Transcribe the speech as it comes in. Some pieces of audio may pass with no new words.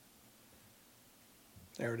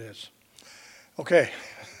There it is. Okay.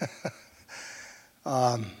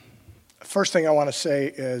 First thing I want to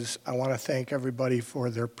say is I want to thank everybody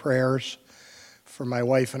for their prayers for my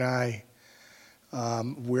wife and I.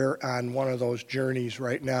 We're on one of those journeys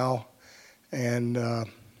right now, and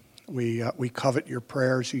we covet your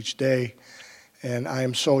prayers each day. And I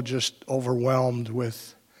am so just overwhelmed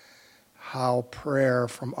with how prayer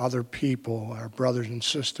from other people, our brothers and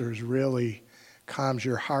sisters, really calms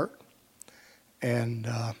your heart and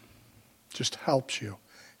just helps you.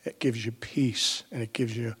 It gives you peace, and it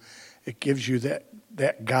gives you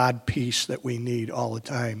that God peace that we need all the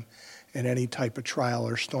time in any type of trial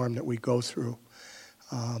or storm that we go through.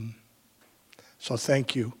 So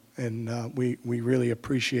thank you, and we really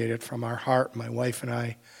appreciate it from our heart, my wife and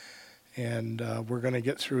I. And we're going to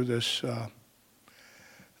get through this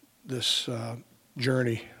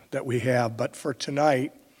journey that we have. But for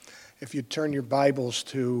tonight, if you turn your Bibles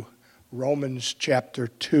to Romans chapter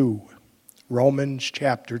 2. Romans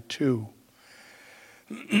chapter 2.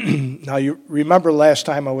 Now, you remember last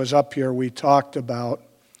time I was up here, we talked about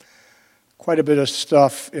quite a bit of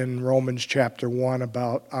stuff in Romans chapter 1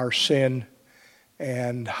 about our sin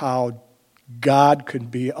and how God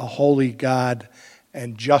could be a holy God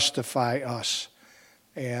and justify us.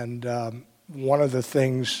 And one of the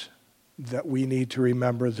things that we need to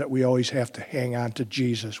remember is that we always have to hang on to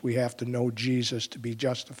Jesus. We have to know Jesus to be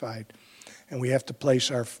justified. And we have to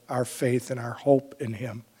place our faith and our hope in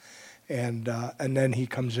him. And then he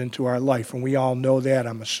comes into our life. And we all know that.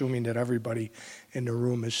 I'm assuming that everybody in the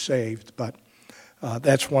room is saved. But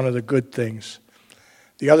that's one of the good things.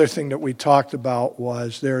 The other thing that we talked about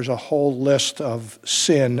was there's a whole list of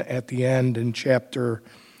sin at the end in chapter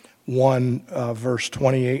 1, verse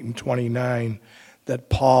 28 and 29 that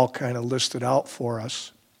Paul kind of listed out for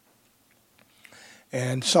us.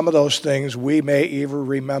 And some of those things we may even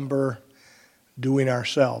remember doing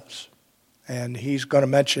ourselves. And he's going to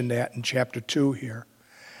mention that in chapter 2 here.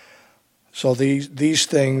 So these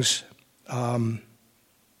things, in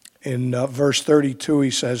verse 32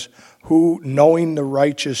 he says, who, knowing the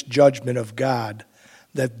righteous judgment of God,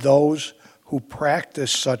 that those who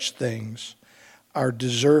practice such things are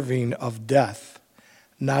deserving of death,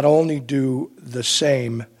 not only do the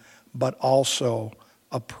same, but also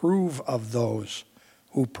approve of those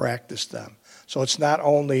who practice them. So it's not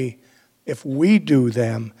only if we do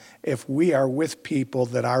them, if we are with people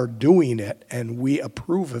that are doing it and we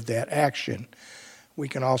approve of that action, we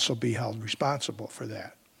can also be held responsible for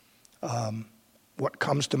that. What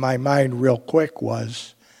comes to my mind real quick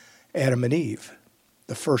was Adam and Eve,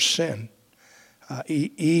 the first sin.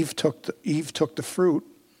 Eve took the fruit.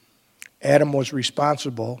 Adam was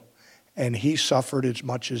responsible, and he suffered as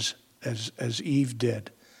much as Eve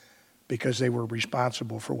did because they were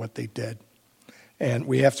responsible for what they did. And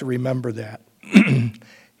we have to remember that.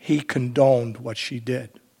 He condoned what she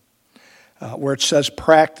did. Where it says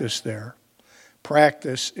practice there,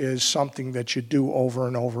 practice is something that you do over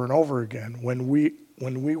and over and over again. When we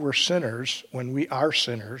were sinners, when we are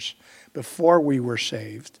sinners, before we were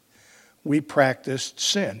saved, we practiced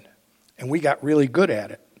sin, and we got really good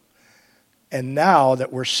at it. And now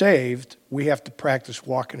that we're saved, we have to practice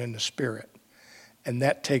walking in the Spirit. And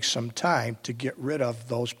that takes some time to get rid of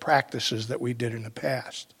those practices that we did in the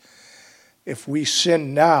past. If we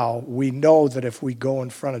sin now, we know that if we go in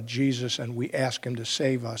front of Jesus and we ask him to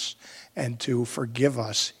save us and to forgive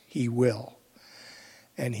us, he will.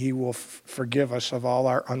 And he will forgive us of all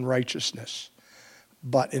our unrighteousness.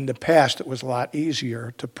 But in the past, it was a lot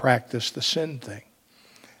easier to practice the sin thing.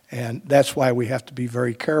 And that's why we have to be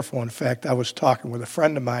very careful. In fact, I was talking with a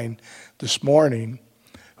friend of mine this morning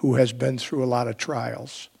who has been through a lot of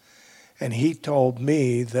trials. And he told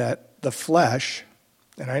me that the flesh,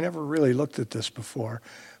 and I never really looked at this before,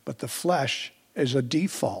 but the flesh is a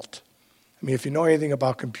default. I mean, if you know anything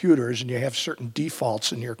about computers and you have certain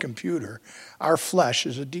defaults in your computer, our flesh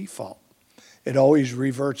is a default. It always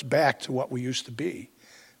reverts back to what we used to be.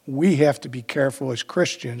 We have to be careful as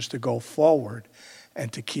Christians to go forward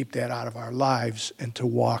and to keep that out of our lives and to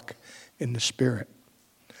walk in the Spirit.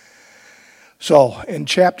 So in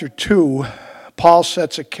chapter 2, Paul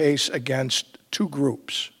sets a case against two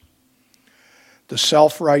groups, the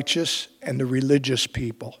self-righteous and the religious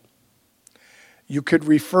people. You could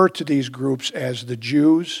refer to these groups as the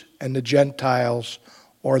Jews and the Gentiles,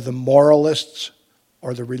 or the moralists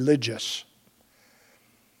or the religious.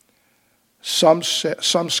 Some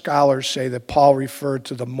scholars say that Paul referred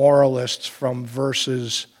to the moralists from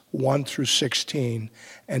verses 1 through 16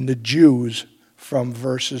 and the Jews from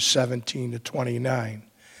verses 17 to 29.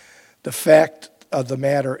 The fact of the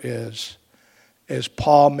matter is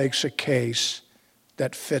Paul makes a case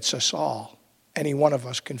that fits us all. any one of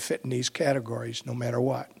us can fit in these categories no matter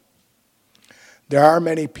what. There are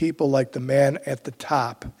many people like the man at the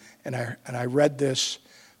top, and I read this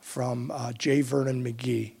from J. Vernon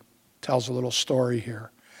McGee, tells a little story here.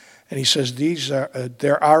 And he says,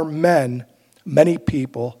 there are many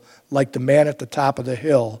people like the man at the top of the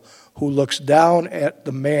hill who looks down at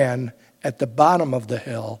the man at the bottom of the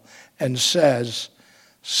hill and says,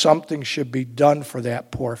 something should be done for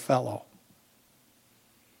that poor fellow.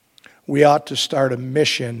 We ought to start a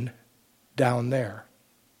mission down there.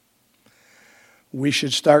 We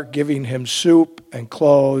should start giving him soup and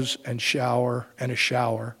clothes and a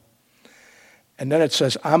shower. And then it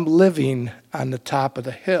says, I'm living on the top of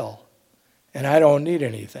the hill, and I don't need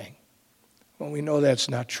anything. Well, we know that's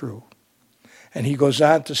not true. And he goes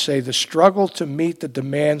on to say, the struggle to meet the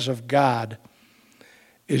demands of God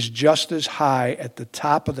is just as high at the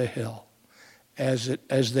top of the hill as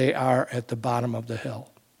they are at the bottom of the hill.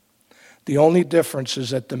 The only difference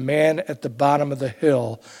is that the man at the bottom of the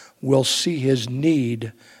hill will see his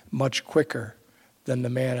need much quicker than the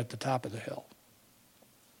man at the top of the hill.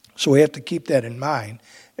 So we have to keep that in mind.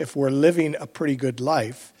 If we're living a pretty good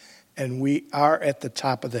life and we are at the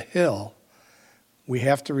top of the hill, we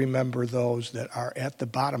have to remember those that are at the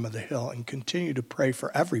bottom of the hill and continue to pray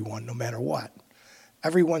for everyone no matter what.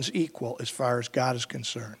 Everyone's equal as far as God is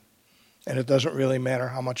concerned. And it doesn't really matter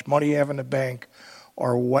how much money you have in the bank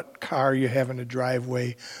or what car you have in the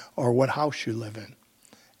driveway or what house you live in.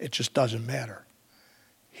 It just doesn't matter.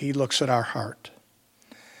 He looks at our heart.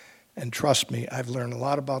 And trust me, I've learned a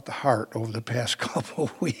lot about the heart over the past couple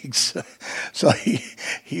of weeks. So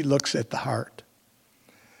he looks at the heart.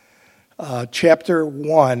 Chapter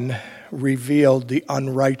 1 revealed the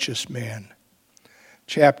unrighteous man.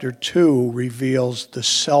 Chapter 2 reveals the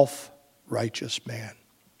self-righteous man.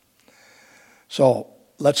 So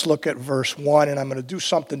let's look at verse 1, and I'm going to do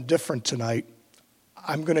something different tonight.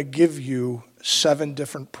 I'm going to give you 7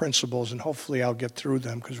 different principles, and hopefully I'll get through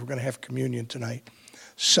them because we're going to have communion tonight.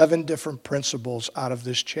 7 different principles out of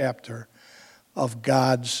this chapter of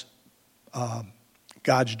God's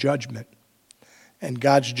judgment. And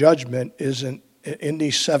God's judgment isn't, in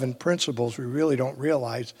these 7 principles, we really don't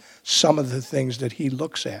realize some of the things that he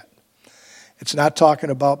looks at. It's not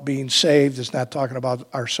talking about being saved. It's not talking about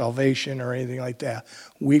our salvation or anything like that.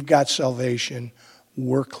 We've got salvation.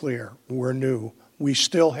 We're clear. We're new. We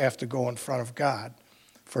still have to go in front of God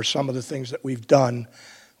for some of the things that we've done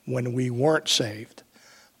when we weren't saved.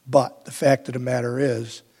 But the fact of the matter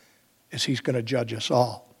is he's going to judge us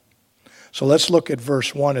all. So let's look at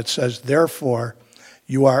verse 1. It says, therefore,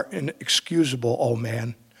 you are inexcusable, O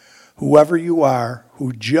man, whoever you are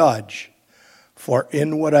who judge, for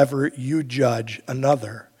in whatever you judge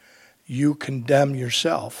another, you condemn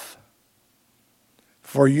yourself.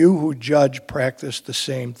 For you who judge practice the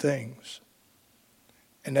same things.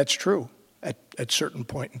 And that's true at certain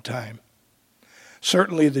point in time.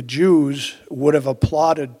 Certainly the Jews would have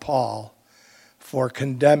applauded Paul for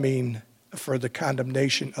the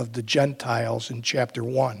condemnation of the Gentiles in chapter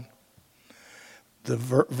 1. The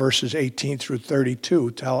verses 18 through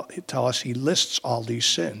 32 tell us he lists all these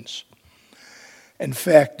sins. In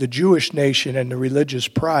fact, the Jewish nation and the religious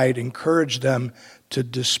pride encouraged them to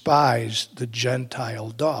despise the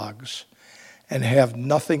Gentile dogs and have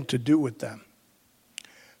nothing to do with them.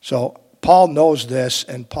 So Paul knows this,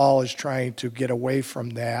 and Paul is trying to get away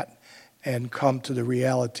from that and come to the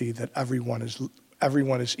reality that everyone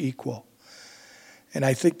is equal. And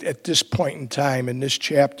I think at this point in time, in this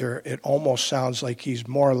chapter, it almost sounds like he's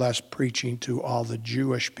more or less preaching to all the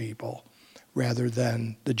Jewish people rather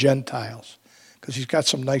than the Gentiles, because he's got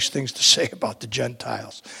some nice things to say about the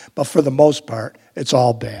Gentiles. But for the most part, it's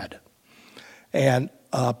all bad. And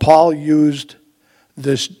Paul used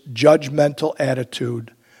this judgmental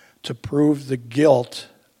attitude to prove the guilt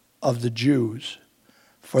of the Jews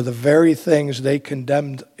for the very things they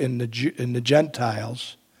condemned in the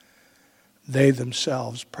Gentiles, they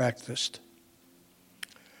themselves practiced.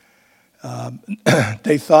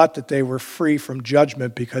 They thought that they were free from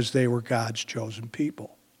judgment because they were God's chosen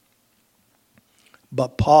people.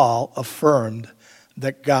 But Paul affirmed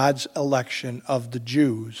that God's election of the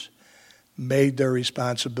Jews made their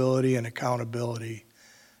responsibility and accountability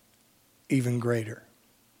even greater.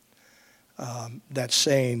 That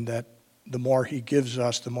saying that the more he gives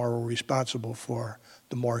us, the more we're responsible for,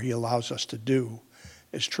 the more he allows us to do,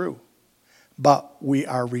 is true. But we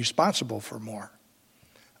are responsible for more.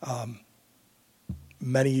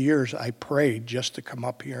 Many years I prayed just to come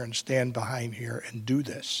up here and stand behind here and do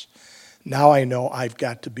this. Now I know I've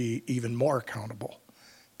got to be even more accountable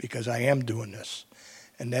because I am doing this.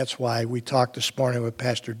 And that's why we talked this morning with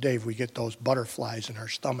Pastor Dave. We get those butterflies in our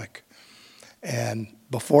stomach. And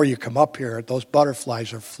before you come up here, those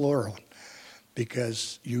butterflies are floral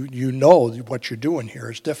because you know what you're doing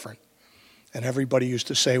here is different. And everybody used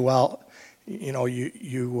to say, well, you know,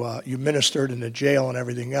 you ministered in the jail and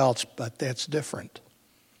everything else, but that's different.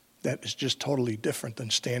 That is just totally different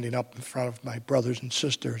than standing up in front of my brothers and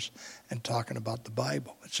sisters and talking about the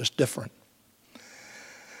Bible. It's just different.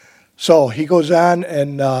 So he goes on,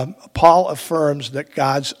 and Paul affirms that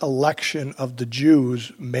God's election of the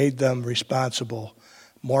Jews made them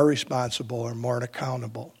more responsible or more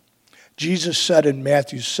accountable. Jesus said in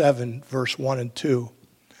Matthew 7, verse 1 and 2,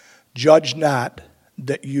 "Judge not,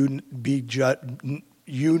 that you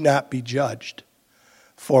not be judged.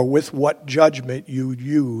 For with what judgment you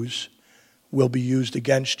use will be used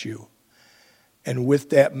against you. And with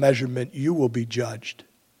that measurement you will be judged.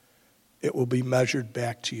 It will be measured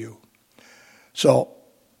back to you." So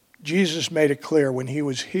Jesus made it clear when he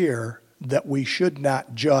was here that we should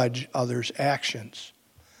not judge others' actions.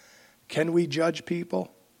 Can we judge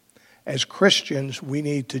people? As Christians, we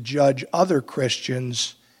need to judge other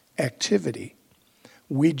Christians' activity.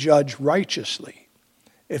 We judge righteously.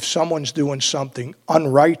 If someone's doing something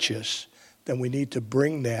unrighteous, then we need to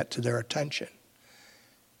bring that to their attention.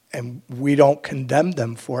 And we don't condemn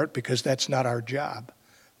them for it because that's not our job.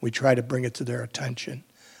 We try to bring it to their attention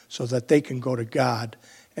so that they can go to God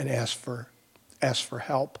and ask for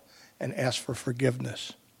help and ask for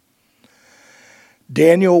forgiveness.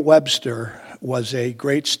 Daniel Webster was a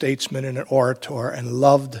great statesman and an orator and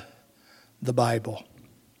loved the Bible.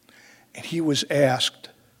 And he was asked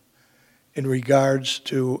in regards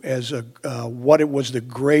to what it was the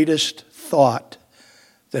greatest thought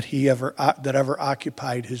that ever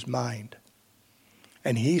occupied his mind.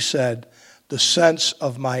 And he said, "The sense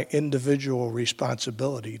of my individual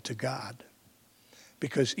responsibility to God."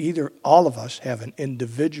 Because all of us have an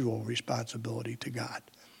individual responsibility to God.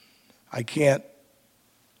 I can't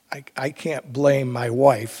blame my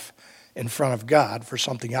wife in front of God for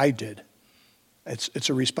something I did. It's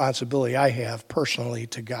a responsibility I have personally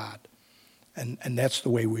to God. And that's the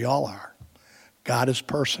way we all are. God is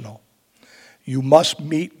personal. You must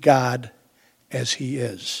meet God as he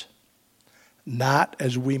is, not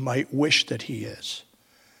as we might wish that he is.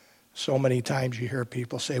 So many times you hear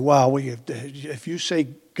people say, well, if you say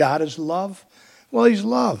God is love, well, he's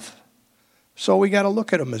love. So we got to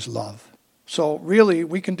look at him as love. So really,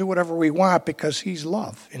 we can do whatever we want because he's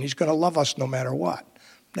love, and he's going to love us no matter what.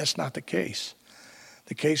 That's not the case.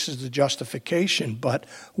 The case is the justification, but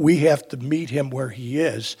we have to meet him where he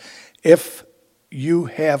is. If you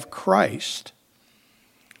have Christ,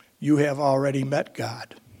 you have already met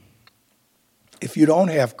God. If you don't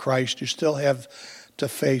have Christ, you still have to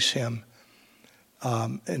face him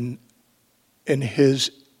in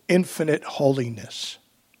his infinite holiness.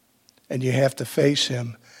 And you have to face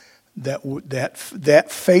him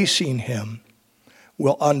that facing him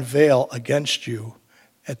will unveil against you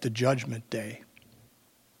at the judgment day.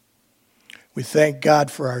 We thank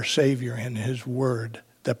God for our Savior and his word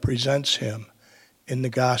that presents him in the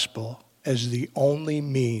gospel as the only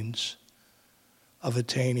means of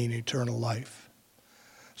attaining eternal life.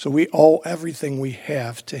 So we owe everything we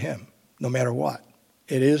have to him, no matter what.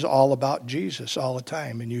 It is all about Jesus all the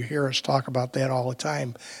time, and you hear us talk about that all the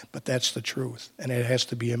time, but that's the truth, and it has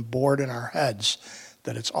to be inboard in our heads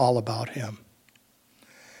that it's all about him.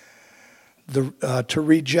 To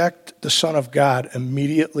reject the Son of God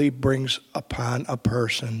immediately brings upon a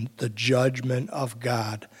person the judgment of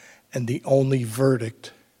God, and the only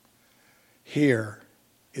verdict here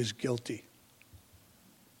is guilty.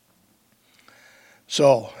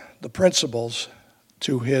 So the principles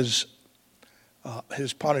to his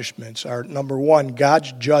punishments are, number one,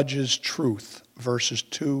 God judges truth, verses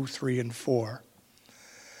 2, 3, and 4.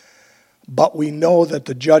 But we know that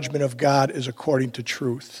the judgment of God is according to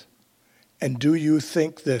truth. And do you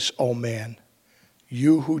think this, O man,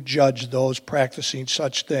 you who judge those practicing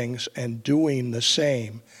such things and doing the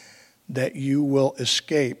same, that you will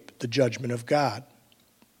escape the judgment of God?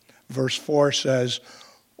 Verse 4 says,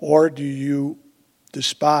 or do you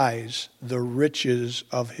despise the riches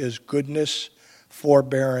of his goodness,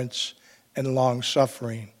 forbearance, and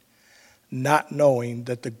long-suffering, not knowing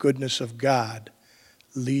that the goodness of God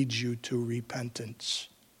leads you to repentance?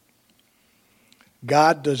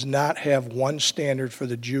 God does not have one standard for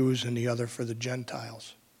the Jews and the other for the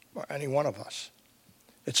Gentiles, or any one of us.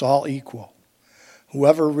 It's all equal.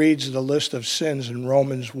 Whoever reads the list of sins in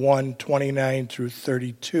Romans 1, 29 through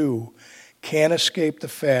 32 can't escape the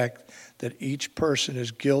fact that each person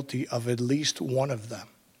is guilty of at least one of them.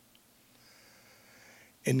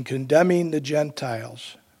 In condemning the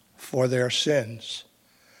Gentiles for their sins,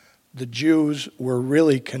 the Jews were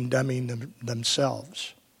really condemning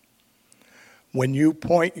themselves. When you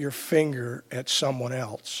point your finger at someone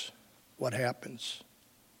else, what happens?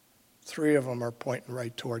 3 of them are pointing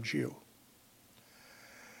right towards you.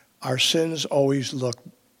 Our sins always look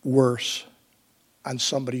worse on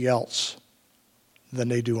somebody else than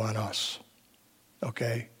they do on us.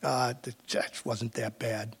 Okay? That wasn't that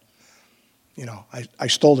bad. I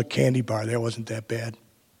stole a candy bar. That wasn't that bad.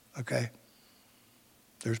 Okay?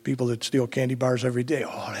 There's people that steal candy bars every day.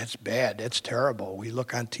 Oh, that's bad. That's terrible. We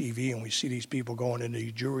look on TV and we see these people going into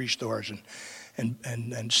these jewelry stores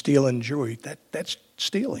and stealing jewelry. That's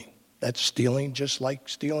stealing. That's stealing just like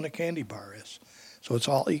stealing a candy bar is. So it's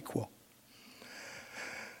all equal.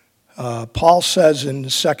 Paul says in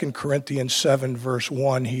 2 Corinthians 7, verse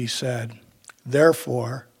 1, he said,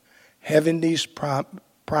 "Therefore, having these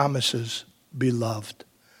promises, beloved,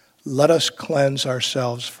 let us cleanse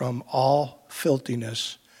ourselves from all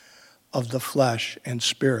filthiness of the flesh and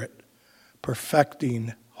spirit,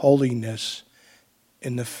 perfecting holiness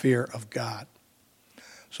in the fear of God."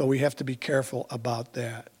 So we have to be careful about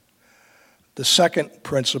that. The second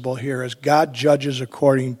principle here is God judges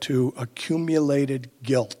according to accumulated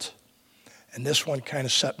guilt. And this one kind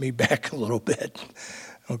of set me back a little bit.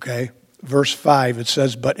 Okay? Verse 5, it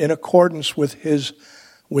says, "But in accordance with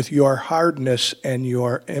your hardness and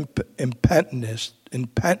your impenitent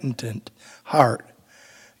heart,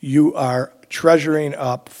 you are treasuring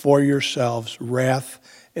up for yourselves wrath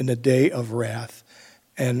in the day of wrath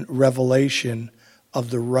and revelation of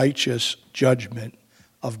the righteous judgment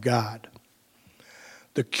of God."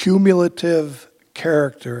 The cumulative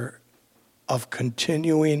character of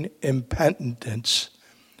continuing impenitence,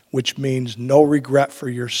 which means no regret for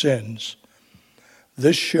your sins,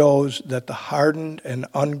 this shows that the hardened and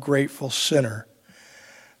ungrateful sinner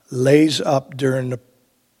lays up during the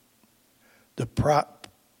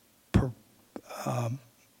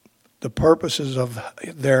purposes of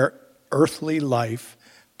their earthly life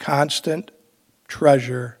constant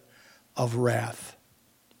treasure of wrath,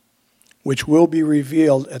 which will be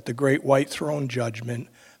revealed at the great white throne judgment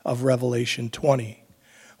of Revelation 20,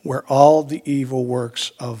 where all the evil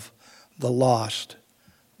works of the lost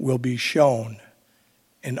will be shown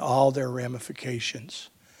in all their ramifications.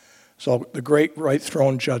 So the great white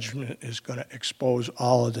throne judgment is going to expose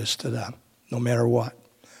all of this to them, no matter what,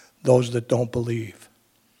 those that don't believe.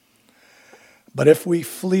 But if we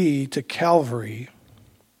flee to Calvary,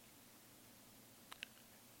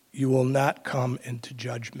 you will not come into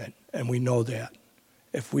judgment, and we know that.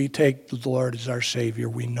 If we take the Lord as our Savior,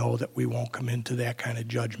 we know that we won't come into that kind of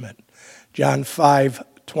judgment. John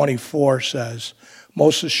 5:24 says,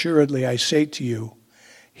 "Most assuredly I say to you,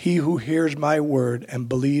 he who hears my word and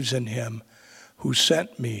believes in him who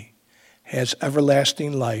sent me has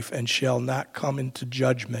everlasting life and shall not come into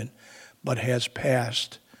judgment, but has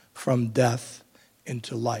passed from death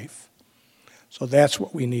into life." So that's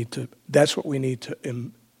what we need to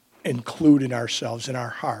include in ourselves, in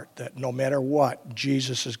our heart, that no matter what,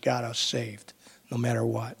 Jesus has got us saved, no matter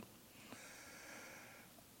what.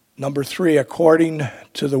 Number 3, according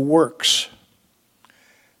to the works.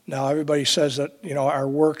 Now, everybody says that, our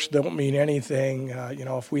works don't mean anything.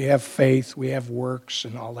 If we have faith, we have works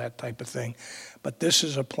and all that type of thing. But this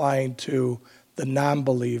is applying to the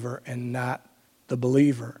non-believer and not the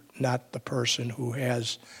believer, not the person who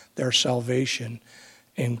has their salvation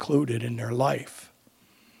included in their life.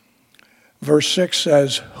 Verse 6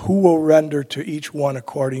 says, "Who will render to each one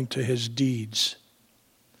according to his deeds?"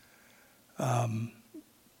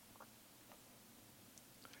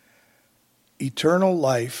 Eternal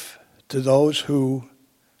life to those who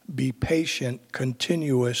be patient,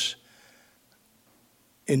 continuous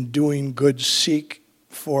in doing good, seek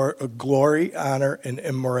for a glory, honor, and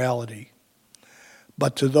immorality.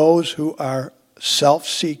 But to those who are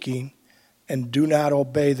self-seeking and do not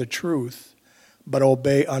obey the truth, but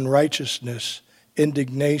obey unrighteousness,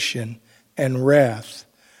 indignation, and wrath,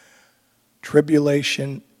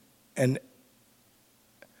 tribulation and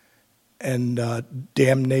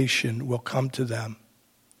damnation will come to them.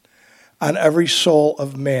 On every soul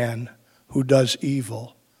of man who does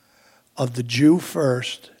evil, of the Jew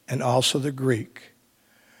first and also the Greek,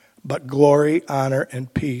 but glory, honor,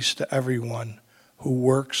 and peace to everyone who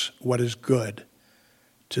works what is good,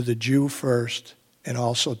 to the Jew first and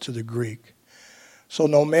also to the Greek. So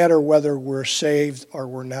no matter whether we're saved or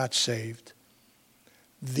we're not saved,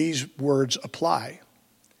 these words apply.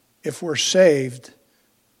 If we're saved,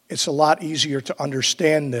 it's a lot easier to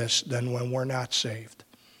understand this than when we're not saved.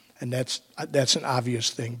 And that's an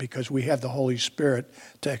obvious thing because we have the Holy Spirit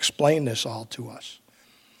to explain this all to us.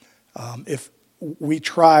 If we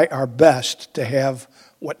try our best to have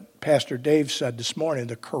what Pastor Dave said this morning,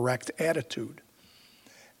 the correct attitude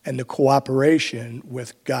and the cooperation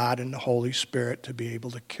with God and the Holy Spirit to be able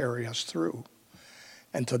to carry us through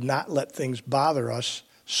and to not let things bother us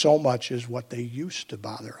so much as what they used to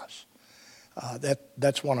bother us.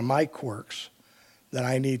 That's one of my quirks, that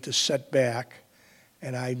I need to sit back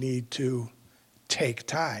and I need to take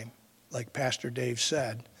time, like Pastor Dave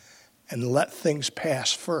said, and let things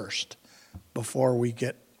pass first before we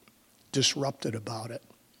get disrupted about it.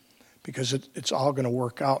 Because it's all going to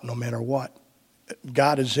work out no matter what.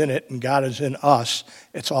 God is in it and God is in us.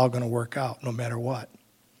 It's all going to work out no matter what.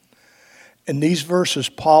 In these verses,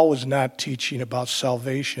 Paul was not teaching about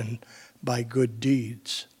salvation by good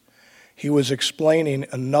deeds. He was explaining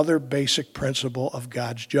another basic principle of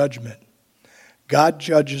God's judgment. God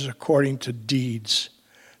judges according to deeds,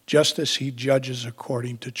 just as he judges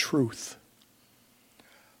according to truth.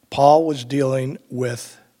 Paul was dealing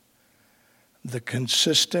with the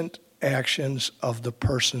consistent actions of the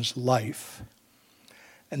person's life.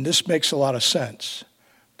 And this makes a lot of sense.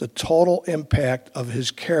 The total impact of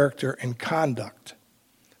his character and conduct.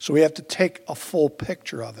 So we have to take a full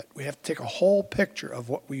picture of it. We have to take a whole picture of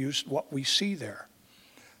what we see there.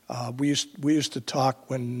 We used to talk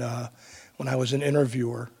when I was an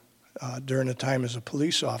interviewer during the time as a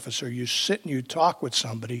police officer. You sit and you talk with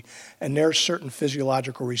somebody, and there are certain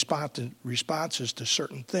physiological responses to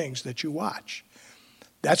certain things that you watch.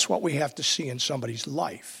 That's what we have to see in somebody's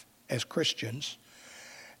life as Christians.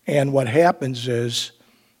 And what happens is,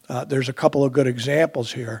 there's a couple of good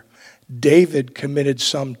examples here. David committed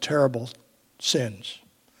some terrible sins,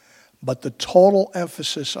 but the total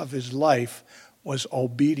emphasis of his life was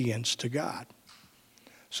obedience to God.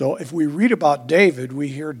 So if we read about David, we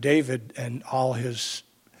hear David and all his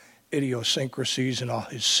idiosyncrasies and all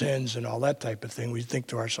his sins and all that type of thing. We think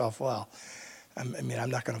to ourselves, well, I'm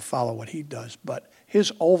not going to follow what he does. But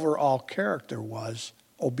his overall character was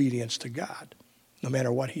obedience to God, no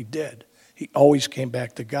matter what he did. He always came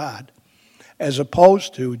back to God, as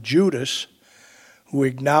opposed to Judas, who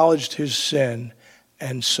acknowledged his sin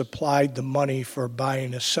and supplied the money for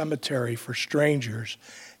buying a cemetery for strangers,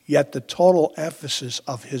 yet the total emphasis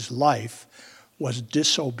of his life was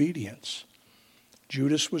disobedience.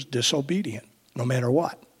 Judas was disobedient, no matter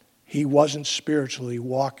what. He wasn't spiritually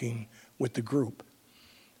walking with the group.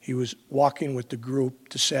 He was walking with the group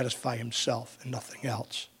to satisfy himself and nothing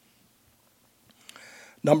else.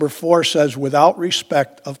 Number 4 says, without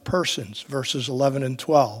respect of persons, verses 11 and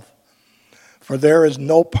 12. For there is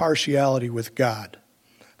no partiality with God.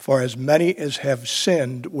 For as many as have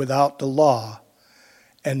sinned without the law,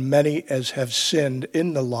 and many as have sinned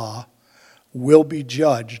in the law, will be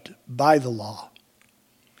judged by the law.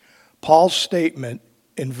 Paul's statement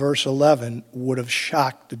in verse 11 would have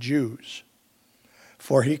shocked the Jews,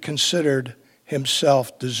 for he considered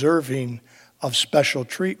himself deserving of special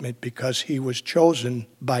treatment because he was chosen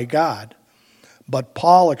by God. But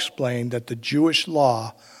Paul explained that the Jewish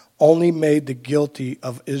law only made the guilty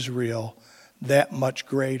of Israel that much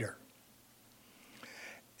greater.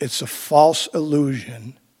 It's a false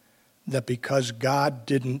illusion that because God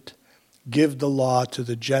didn't give the law to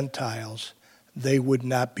the Gentiles, they would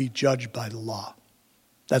not be judged by the law.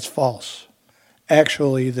 That's false.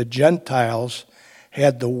 Actually, the Gentiles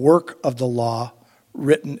had the work of the law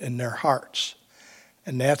written in their hearts.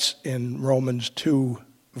 And that's in Romans 2,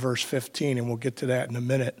 verse 15, and we'll get to that in a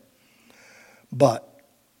minute. But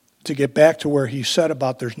to get back to where he said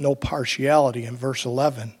about there's no partiality in verse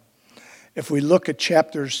 11, if we look at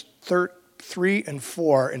chapters 3 and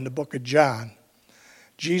 4 in the book of John,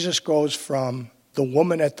 Jesus goes from the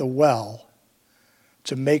woman at the well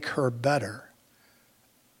to make her better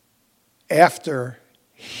after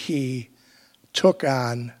he took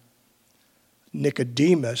on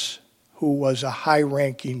Nicodemus, who was a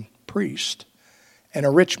high-ranking priest and a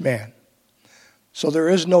rich man. So there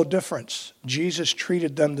is no difference. Jesus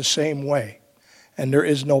treated them the same way, and there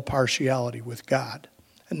is no partiality with God.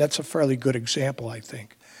 And that's a fairly good example, I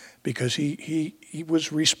think, because he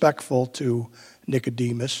was respectful to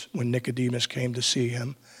Nicodemus when Nicodemus came to see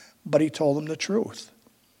him, but he told him the truth.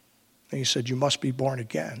 And he said, you must be born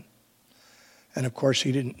again. And of course,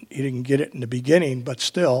 he didn't get it in the beginning, but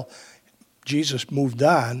still, Jesus moved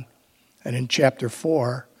on. And in chapter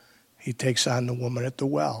 4, he takes on the woman at the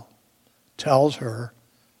well, tells her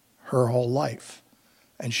her whole life,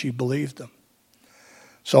 and she believed him.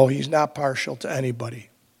 So he's not partial to anybody.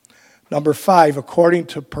 Number 5, according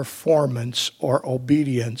to performance or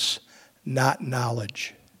obedience, not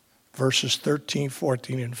knowledge. Verses 13,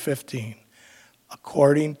 14, and 15.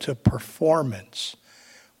 According to performance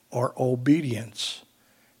or obedience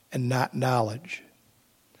and not knowledge.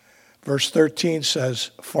 Verse 13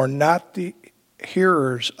 says, "For not the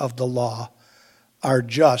hearers of the law are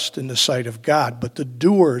just in the sight of God, but the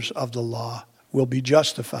doers of the law will be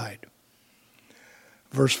justified."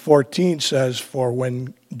 Verse 14 says, "For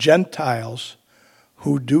when Gentiles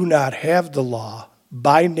who do not have the law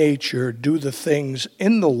by nature do the things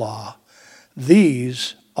in the law,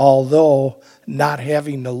 these, although not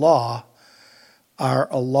having the law, are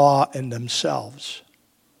a law in themselves,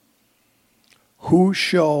 who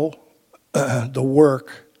show the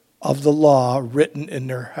work of the law written in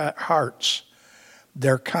their hearts,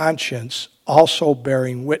 their conscience also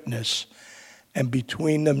bearing witness, and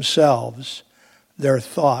between themselves their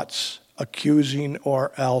thoughts accusing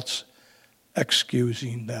or else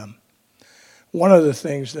excusing them." One of the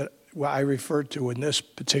things that I referred to in this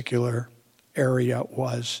particular area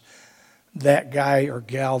was that guy or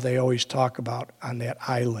gal they always talk about on that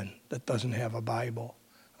island that doesn't have a Bible.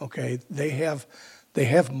 Okay, they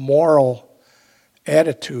have moral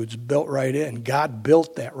attitudes built right in. God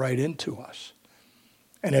built that right into us.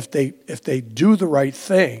 And if they do the right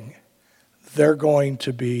thing, they're going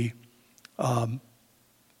to be,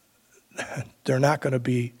 they're not going to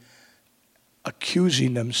be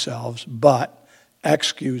accusing themselves, but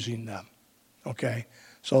excusing them. Okay?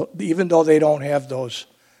 So even though they don't have those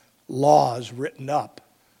laws written up,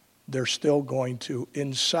 they're still going to,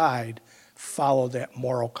 inside, follow that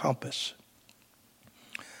moral compass.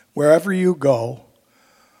 Wherever you go,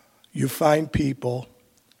 you find people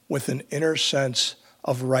with an inner sense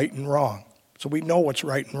of right and wrong. So we know what's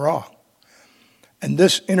right and wrong. And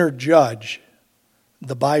this inner judge,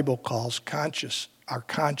 the Bible calls conscious, our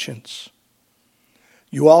conscience.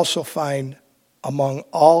 You also find among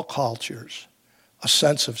all cultures a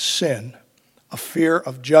sense of sin, a fear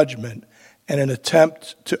of judgment, and an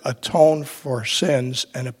attempt to atone for sins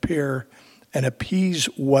and appease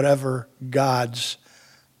whatever gods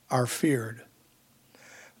are feared.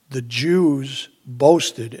 The Jews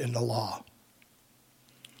boasted in the law.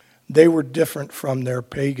 They were different from their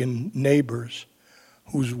pagan neighbors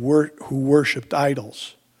who worshipped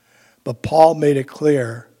idols. But Paul made it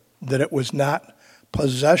clear that it was not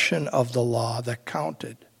possession of the law that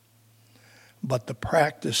counted, but the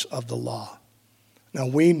practice of the law. Now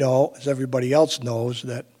we know, as everybody else knows,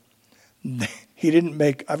 that he didn't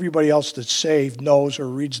make, everybody else that's saved knows or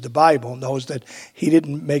reads the Bible knows that he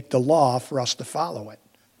didn't make the law for us to follow it.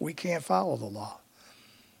 We can't follow the law.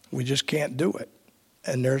 We just can't do it.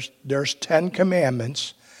 And there's 10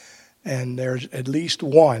 commandments, and there's at least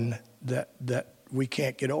one that we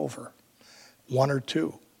can't get over. One or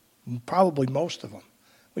two. Probably most of them.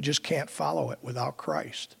 We just can't follow it without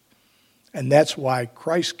Christ. And that's why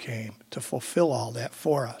Christ came, to fulfill all that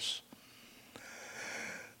for us.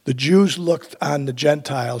 The Jews looked on the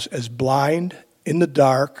Gentiles as blind, in the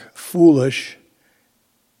dark, foolish,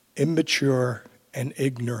 immature, and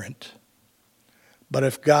ignorant. But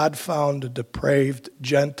if God found the depraved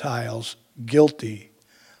Gentiles guilty,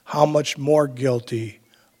 how much more guilty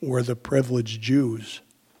were the privileged Jews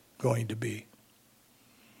going to be?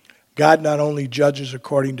 God not only judges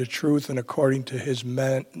according to truth and according to his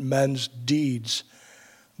men's deeds,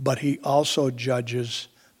 but he also judges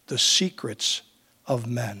the secrets of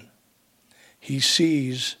men. He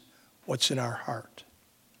sees what's in our heart.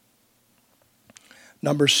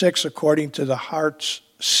 Number 6, according to the heart's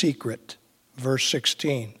secret, verse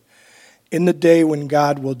 16. In the day when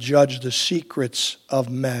God will judge the secrets of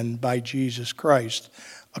men by Jesus Christ,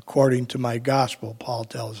 according to my gospel, Paul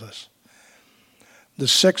tells us. The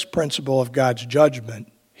sixth principle of God's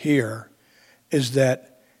judgment here is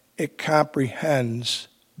that it comprehends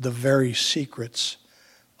the very secrets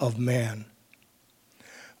of man.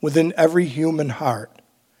 Within every human heart,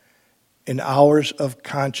 in hours of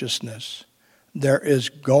consciousness, there is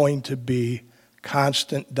going to be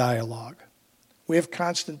constant dialogue. We have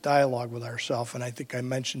constant dialogue with ourselves, and I think I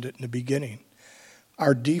mentioned it in the beginning.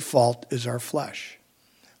 Our default is our flesh.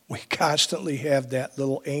 We constantly have that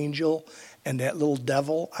little angel and that little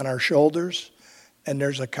devil on our shoulders, and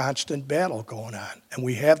there's a constant battle going on. And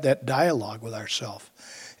we have that dialogue with ourselves.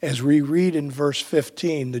 As we read in verse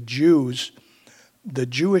 15, the Jewish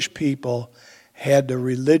people had the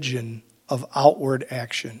religion of outward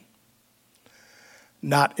action,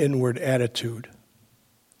 not inward attitude.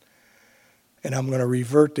 And I'm going to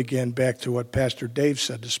revert again back to what Pastor Dave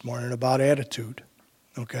said this morning about attitude,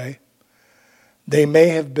 okay? They may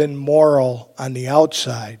have been moral on the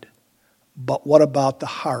outside, but what about the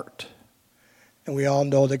heart? And we all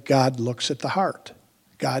know that God looks at the heart.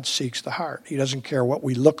 God seeks the heart. He doesn't care what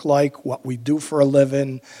we look like, what we do for a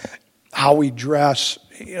living, how we dress.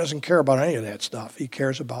 He doesn't care about any of that stuff. He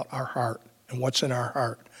cares about our heart and what's in our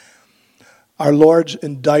heart. Our Lord's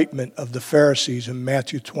indictment of the Pharisees in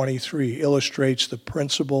Matthew 23 illustrates the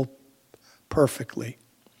principle perfectly.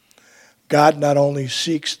 God not only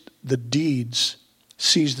sees the deeds,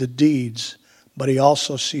 but he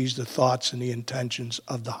also sees the thoughts and the intentions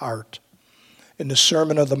of the heart. In the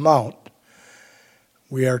Sermon on the Mount,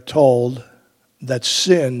 we are told that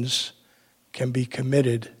sins can be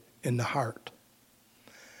committed in the heart.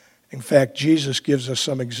 In fact, Jesus gives us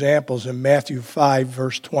some examples. In Matthew 5,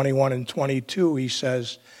 verse 21 and 22, he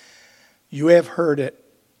says, You have heard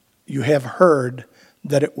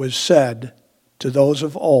that it was said to those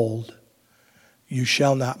of old, You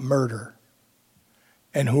shall not murder.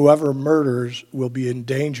 And whoever murders will be in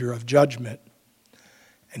danger of judgment.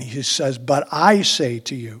 And he says, But I say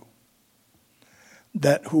to you,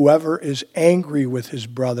 that whoever is angry with his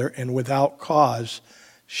brother and without cause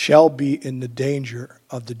shall be in the danger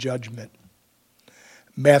of the judgment.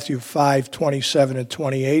 Matthew 5:27 and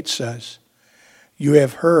 28 says, You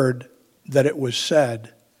have heard that it was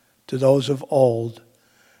said to those of old,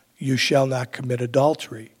 You shall not commit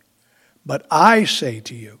adultery. But I say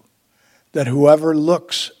to you, that whoever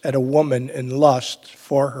looks at a woman in lust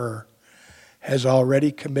for her has already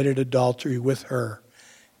committed adultery with her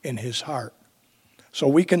in his heart. So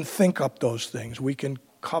we can think up those things, we can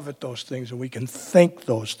covet those things, and we can think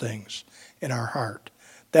those things in our heart.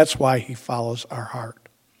 That's why he follows our heart.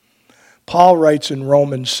 Paul writes in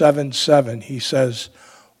Romans 7:7, he says,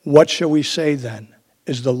 What shall we say then?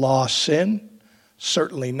 Is the law sin?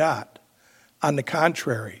 Certainly not. On the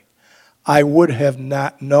contrary, I would have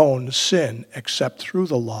not known sin except through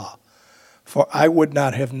the law, for I would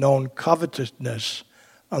not have known covetousness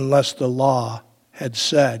unless the law had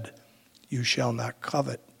said, You shall not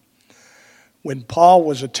covet. When Paul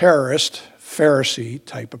was a terrorist, Pharisee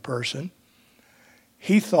type of person,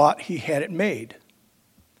 he thought he had it made.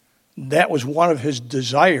 That was one of his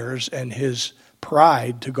desires and his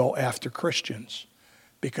pride to go after Christians,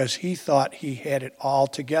 because he thought he had it all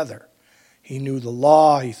together. He knew the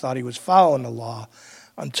law, he thought he was following the law,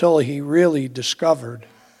 until he really discovered,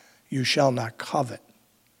 You shall not covet.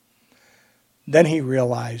 Then he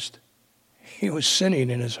realized he was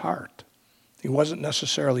sinning in his heart. He wasn't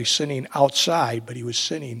necessarily sinning outside, but he was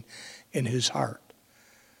sinning in his heart.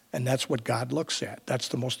 And that's what God looks at. That's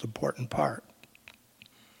the most important part.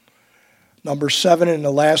 Number 7, and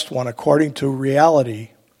the last one, according to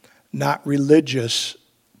reality, not religious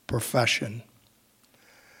profession.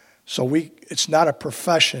 So it's not a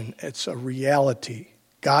profession, it's a reality.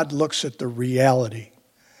 God looks at the reality.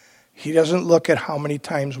 He doesn't look at how many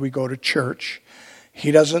times we go to church.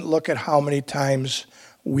 He doesn't look at how many times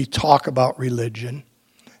we talk about religion.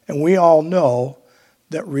 And we all know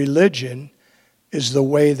that religion is the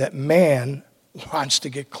way that man wants to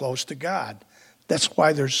get close to God. That's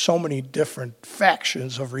why there's so many different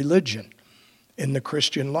factions of religion in the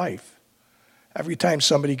Christian life. Every time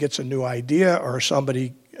somebody gets a new idea or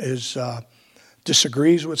somebody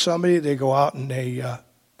disagrees with somebody, they go out and they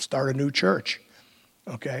start a new church.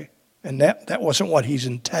 Okay? And that wasn't what he's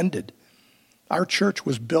intended. Our church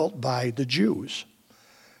was built by the Jews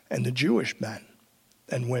and the Jewish men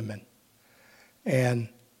and women. And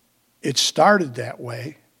it started that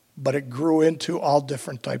way, but it grew into all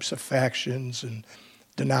different types of factions and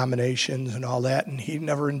denominations and all that, and he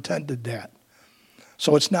never intended that.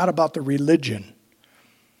 So it's not about the religion.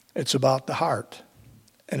 It's about the heart,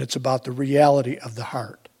 and it's about the reality of the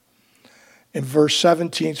heart. In verse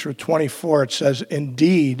 17 through 24, it says,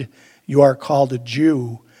 Indeed, you are called a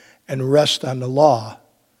Jew and rest on the law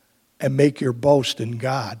and make your boast in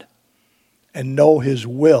God and know his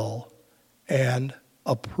will and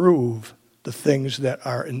approve the things that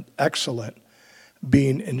are excellent,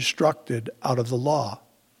 being instructed out of the law,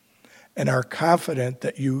 and are confident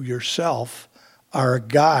that you yourself are a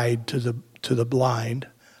guide to the blind,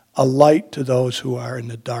 a light to those who are in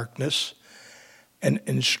the darkness, an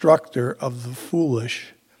instructor of the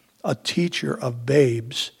foolish, a teacher of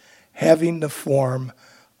babes, having the form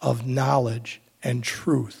of knowledge and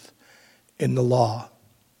truth in the law.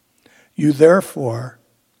 You therefore,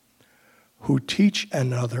 who teach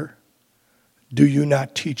another, do you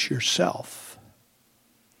not teach yourself?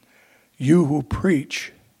 You who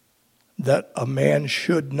preach that a man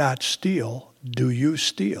should not steal, do you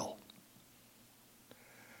steal?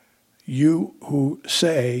 You who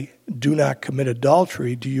say, do not commit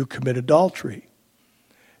adultery, do you commit adultery?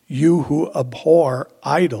 You who abhor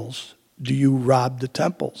idols, do you rob the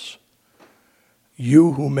temples?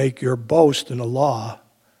 You who make your boast in the law,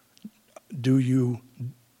 do you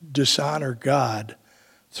dishonor God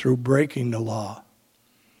through breaking the law?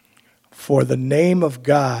 For the name of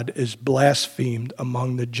God is blasphemed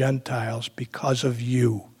among the Gentiles because of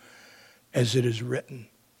you, as it is written.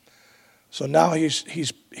 So now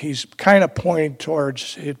he's kind of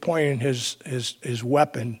pointing his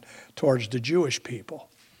weapon towards the Jewish people.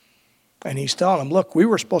 And he's telling them, look, we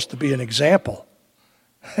were supposed to be an example.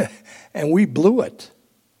 And we blew it.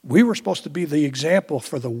 We were supposed to be the example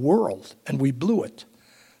for the world, and we blew it.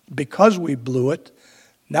 Because we blew it,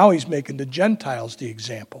 now he's making the Gentiles the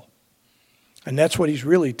example. And that's what he's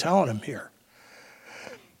really telling them here.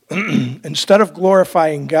 Instead of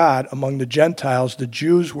glorifying God among the Gentiles, the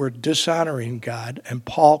Jews were dishonoring God, and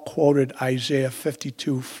Paul quoted Isaiah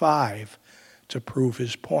 52:5 to prove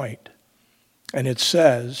his point. And it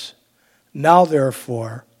says, "Now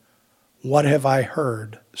therefore, what have I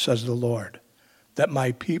heard, says the Lord, that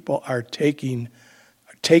my people are taken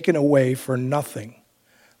away for nothing.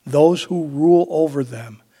 Those who rule over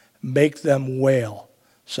them make them wail,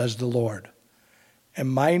 says the Lord. And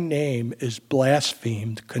my name is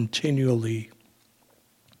blasphemed continually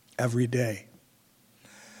every day."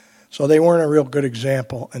 So they weren't a real good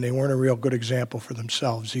example, and they weren't a real good example for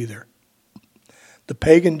themselves either. The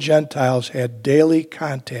pagan Gentiles had daily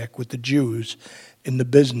contact with the Jews in the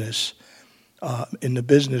business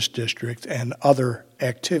district and other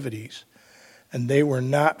activities, and they were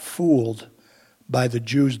not fooled by the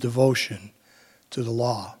Jews' devotion to the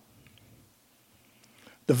law.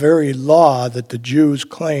 The very law that the Jews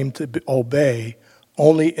claimed to obey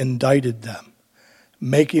only indicted them,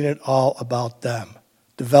 making it all about them,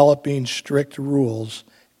 developing strict rules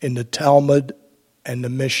in the Talmud and the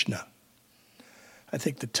Mishnah. I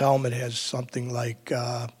think the Talmud has something like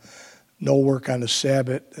no work on the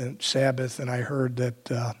Sabbath, and I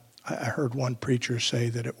heard one preacher say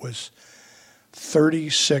that it was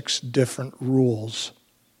 36 different rules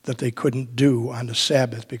that they couldn't do on the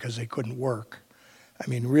Sabbath because they couldn't work. I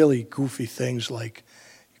mean, really goofy things like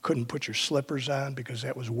you couldn't put your slippers on because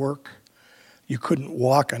that was work. You couldn't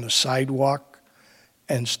walk on a sidewalk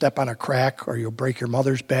and step on a crack or you'll break your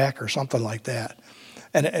mother's back or something like that.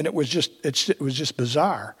 And it was just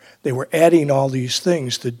bizarre. They were adding all these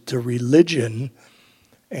things to religion,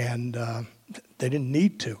 and they didn't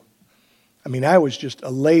need to. I mean, I was just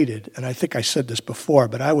elated, and I think I said this before,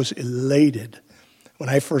 but I was elated when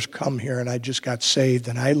I first come here and I just got saved,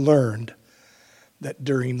 and I learned that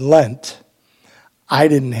during Lent, I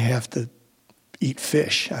didn't have to eat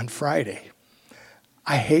fish on Friday.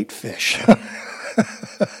 I hate fish.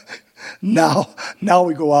 Now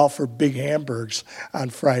we go out for big hamburgers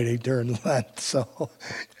on Friday during Lent. So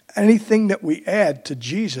anything that we add to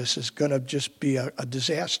Jesus is going to just be a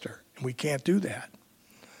disaster, and we can't do that.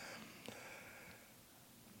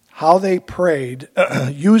 How they prayed,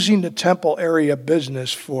 using the temple area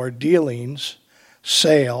business for dealings,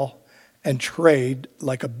 sale, and trade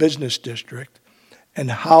like a business district,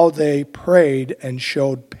 and how they prayed and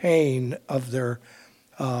showed pain of their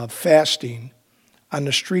fasting on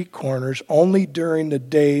the street corners only during the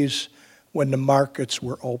days when the markets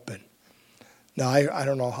were open. Now, I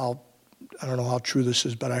don't know how true this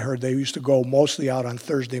is, but I heard they used to go mostly out on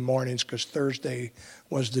Thursday mornings because Thursday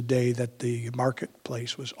was the day that the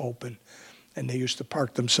marketplace was open, and they used to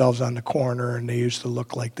park themselves on the corner, and they used to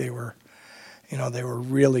look like they were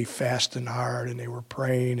really fasting hard, and they were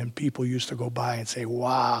praying, and people used to go by and say,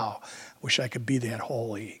 "Wow, wish I could be that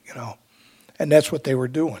holy," And that's what they were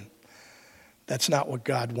doing. That's not what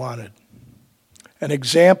God wanted. An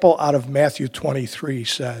example out of Matthew 23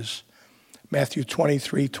 says, Matthew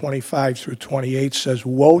 23, 25 through 28 says,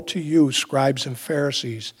 "Woe to you, scribes and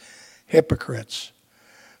Pharisees, hypocrites,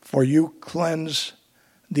 for you cleanse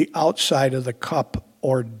the outside of the cup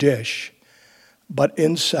or dish, but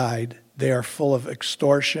inside they are full of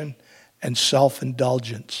extortion and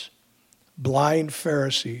self-indulgence. Blind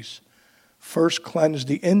Pharisees, first cleanse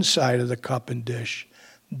the inside of the cup and dish,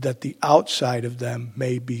 that the outside of them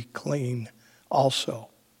may be clean also.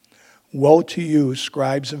 Woe to you,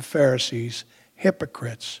 scribes and Pharisees,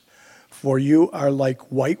 hypocrites, for you are like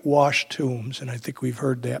whitewashed tombs," and I think we've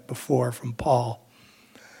heard that before from Paul,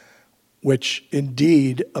 "which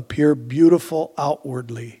indeed appear beautiful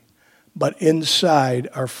outwardly, but inside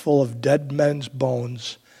are full of dead men's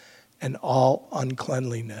bones and all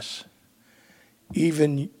uncleanliness.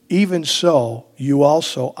 Even so, you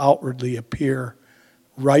also outwardly appear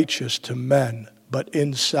righteous to men, but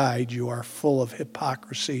inside you are full of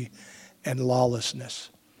hypocrisy and lawlessness."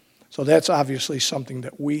 So that's obviously something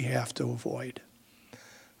that we have to avoid.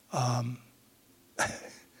 I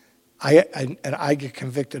get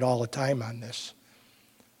convicted all the time on this.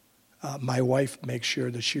 My wife makes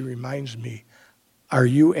sure that she reminds me, "Are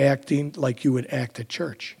you acting like you would act at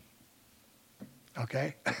church?"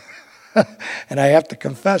 Okay? And I have to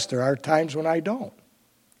confess, there are times when I don't.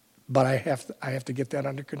 But I have to get that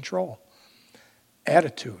under control.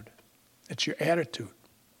 Attitude. It's your attitude.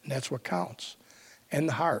 And that's what counts. And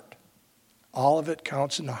the heart. All of it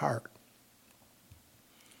counts in the heart.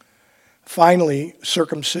 Finally,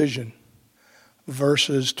 circumcision.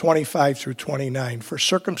 Verses 25 through 29. For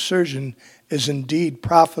circumcision is indeed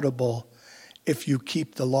profitable if you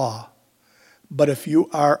keep the law. But if you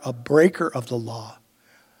are a breaker of the law,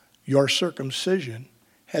 your circumcision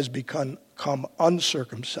has become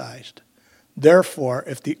uncircumcised. Therefore,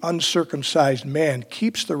 if the uncircumcised man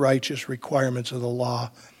keeps the righteous requirements of the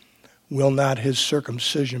law, will not his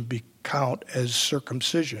circumcision count as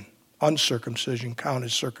circumcision? Uncircumcision count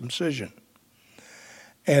as circumcision?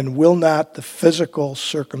 And will not the physical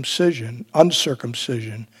uncircumcision,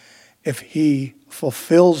 if he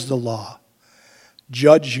fulfills the law,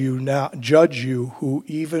 judge you who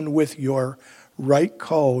even with your right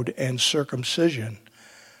code and circumcision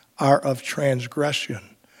are of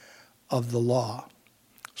transgression of the law?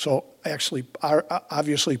 So actually,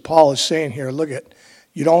 obviously, Paul is saying here, look at,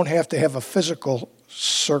 you don't have to have a physical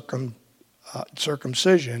circumcision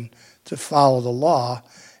to follow the law.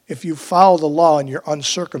 If you follow the law and you're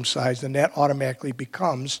uncircumcised, then that automatically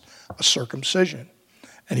becomes a circumcision.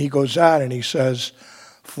 And he goes on and he says,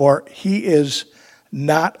 for he is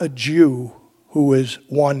not a Jew who is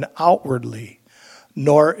one outwardly,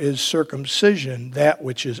 nor is circumcision that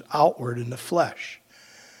which is outward in the flesh.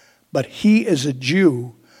 But he is a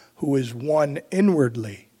Jew who is one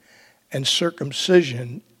inwardly, and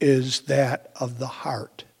circumcision is that of the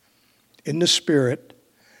heart, in the spirit,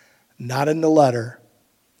 not in the letter,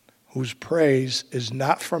 whose praise is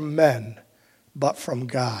not from men, but from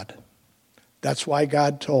God. That's why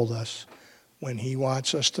God told us when he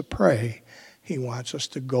wants us to pray, he wants us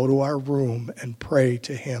to go to our room and pray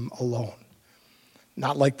to him alone.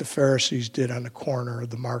 Not like the Pharisees did on the corner of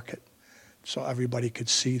the market, so everybody could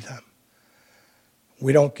see them.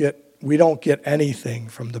 We don't get anything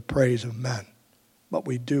from the praise of men, but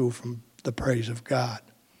we do from the praise of God.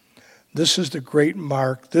 This is the great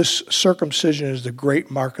mark. This circumcision is the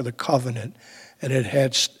great mark of the covenant, and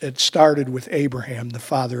it started with Abraham, the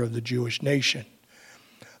father of the Jewish nation.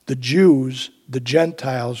 The Jews, the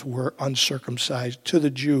Gentiles, were uncircumcised. To the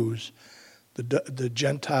Jews, the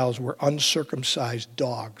Gentiles were uncircumcised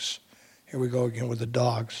dogs. Here we go again with the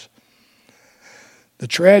dogs. The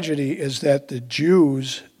tragedy is that the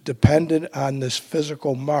Jews depended on this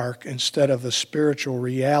physical mark instead of a spiritual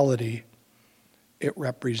reality it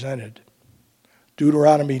represented.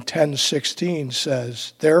 Deuteronomy 10:16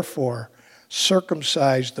 says, therefore,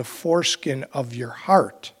 circumcise the foreskin of your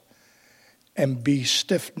heart and be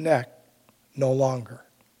stiff-necked no longer.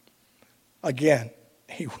 Again,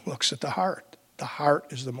 he looks at the heart. The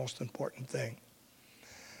heart is the most important thing.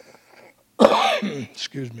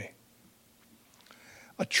 Excuse me.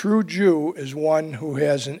 A true Jew is one who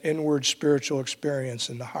has an inward spiritual experience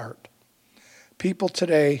in the heart. People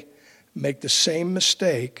today make the same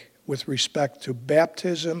mistake with respect to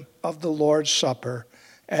baptism of the Lord's Supper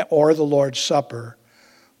or the Lord's Supper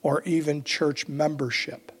or even church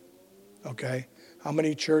membership. Okay? How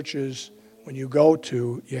many churches, when you go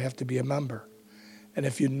to, you have to be a member? And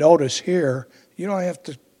if you notice here, you don't have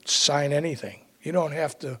to sign anything. You don't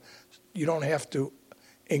have to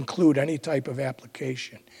include any type of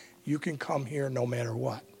application. You can come here no matter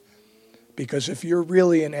what. Because if you're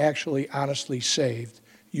really and actually honestly saved,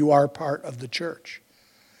 you are part of the church,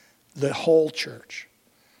 the whole church.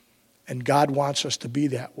 And God wants us to be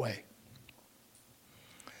that way.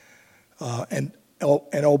 And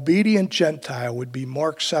an obedient Gentile would be more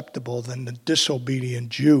acceptable than the disobedient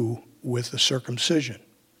Jew with the circumcision.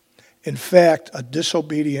 In fact, a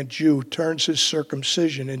disobedient Jew turns his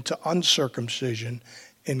circumcision into uncircumcision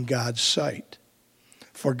in God's sight.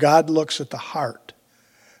 For God looks at the heart.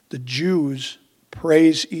 The Jews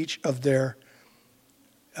praise each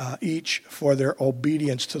for their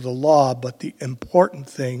obedience to the law, but the important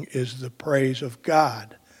thing is the praise of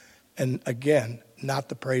God. And again, not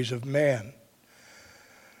the praise of man.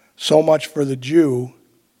 So much for the Jew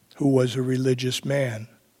who was a religious man.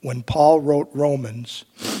 When Paul wrote Romans,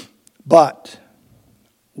 but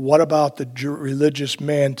what about the religious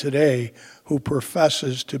man today who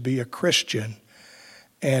professes to be a Christian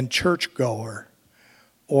and churchgoer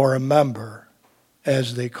or a member,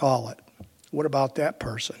 as they call it? What about that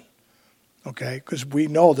person? Okay, because we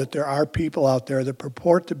know that there are people out there that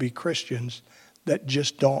purport to be Christians that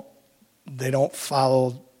just don't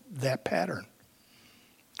follow that pattern.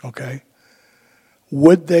 Okay?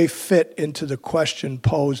 Would they fit into the question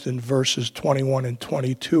posed in verses 21 and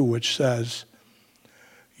 22, which says,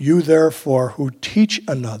 you therefore who teach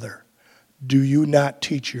another, do you not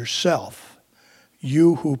teach yourself?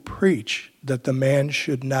 You who preach that the man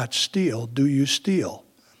should not steal, do you steal?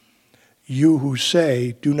 You who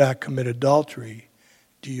say, do not commit adultery,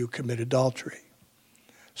 do you commit adultery?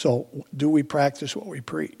 So, do we practice what we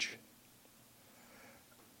preach?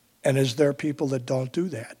 And is there people that don't do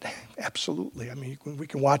that? Absolutely. I mean, we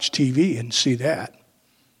can watch TV and see that.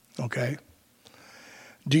 Okay?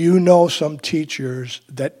 Do you know some teachers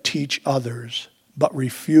that teach others but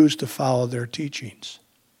refuse to follow their teachings?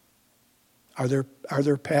 Are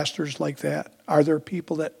there pastors like that? Are there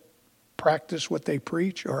people that practice what they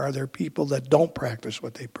preach, or are there people that don't practice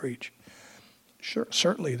what they preach? Sure,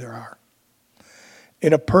 certainly there are.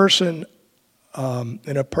 In a person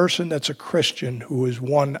that's a Christian who is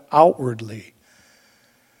one outwardly,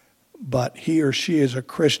 but he or she is a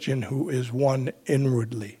Christian who is one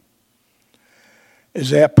inwardly,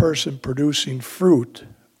 is that person producing fruit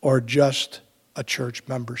or just a church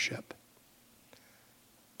membership?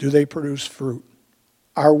 Do they produce fruit?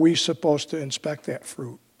 Are we supposed to inspect that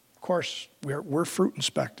fruit? Of course, we're fruit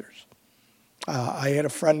inspectors. I had a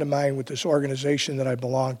friend of mine with this organization that I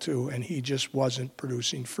belonged to, and he just wasn't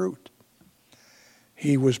producing fruit.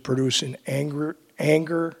 He was producing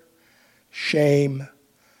anger, shame,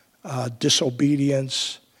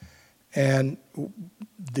 disobedience, and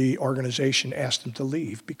the organization asked him to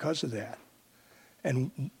leave because of that.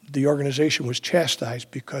 And the organization was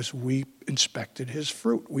chastised because we inspected his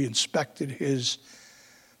fruit. We inspected his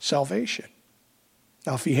salvation.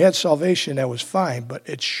 Now, if he had salvation, that was fine, but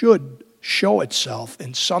it should show itself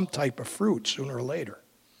in some type of fruit sooner or later.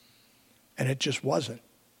 And it just wasn't.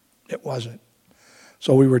 It wasn't.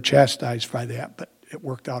 So we were chastised by that, but it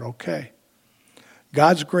worked out okay.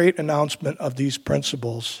 God's great announcement of these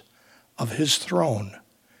principles of his throne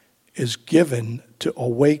is given to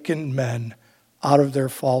awaken men out of their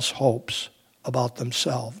false hopes about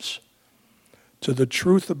themselves, to the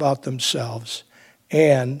truth about themselves,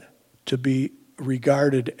 and to be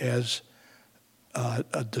regarded as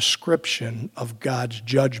a description of God's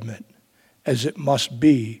judgment, as it must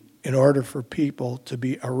be in order for people to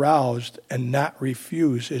be aroused and not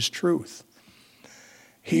refuse his truth.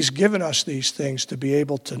 He's given us these things to be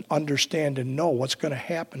able to understand and know what's going to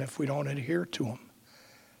happen if we don't adhere to them.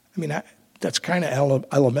 I mean, that's kind of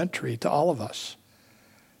elementary to all of us.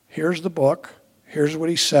 Here's the book. Here's what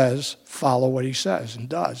he says. Follow what he says and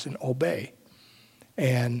does and obey.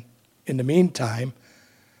 And in the meantime,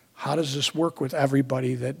 how does this work with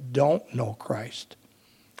everybody that don't know Christ?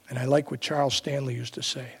 And I like what Charles Stanley used to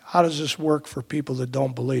say. How does this work for people that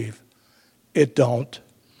don't believe? It don't.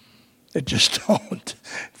 It just don't.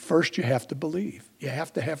 First, you have to believe. You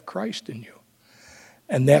have to have Christ in you.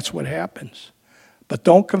 And that's what happens. But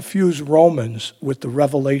don't confuse Romans with the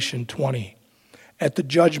Revelation 20. At the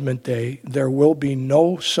judgment day, there will be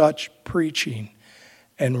no such preaching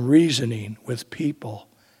and reasoning with people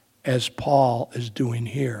as Paul is doing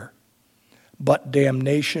here, but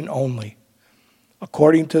damnation only,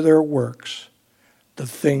 according to their works, the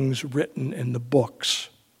things written in the books.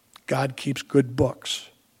 God keeps good books.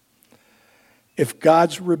 If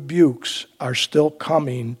God's rebukes are still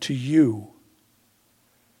coming to you,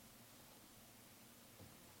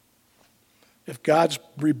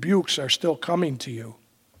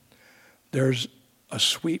 there's a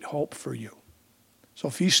sweet hope for you. So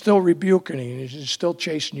if he's still rebuking you and he's still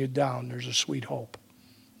chasing you down, there's a sweet hope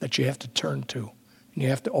that you have to turn to and you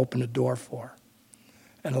have to open the door for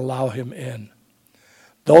and allow him in.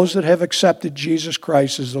 Those that have accepted Jesus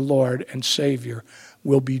Christ as the Lord and Savior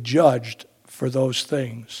will be judged for those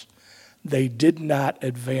things they did not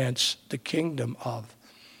advance the kingdom of.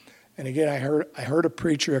 And again, I heard a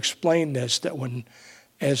preacher explain this, that when,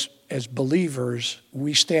 as believers,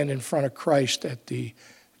 we stand in front of Christ at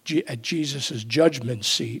Jesus' judgment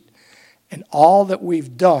seat, and all that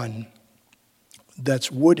we've done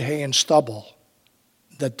that's wood, hay, and stubble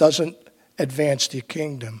that doesn't advance the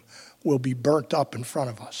kingdom will be burnt up in front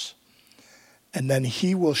of us. And then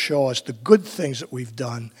he will show us the good things that we've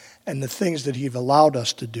done and the things that he's allowed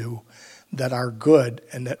us to do that are good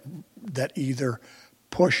and that either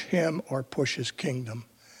push him or push his kingdom.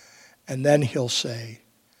 And then he'll say,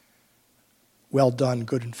 well done,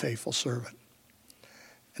 good and faithful servant.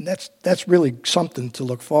 And that's really something to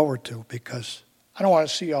look forward to, because I don't want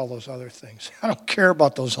to see all those other things. I don't care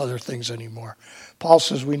about those other things anymore. Paul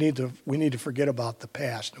says we need to forget about the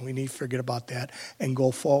past, and we need to forget about that and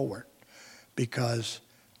go forward. Because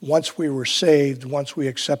once we were saved, once we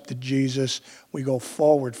accepted Jesus, we go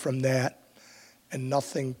forward from that, and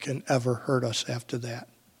nothing can ever hurt us after that,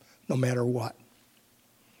 no matter what.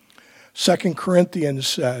 2 Corinthians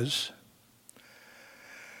says,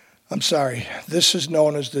 This is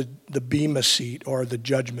known as the bema seat or the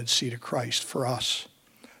judgment seat of Christ for us.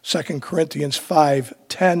 2 Corinthians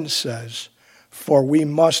 5:10 says, "For we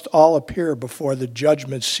must all appear before the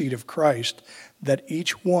judgment seat of Christ, that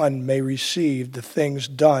each one may receive the things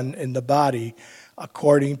done in the body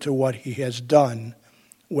according to what he has done,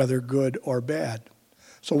 whether good or bad."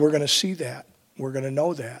 So we're going to see that. We're going to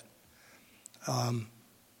know that.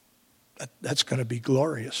 That's going to be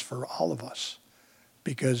glorious for all of us.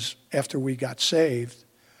 Because after we got saved,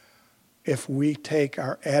 if we take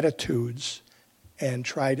our attitudes and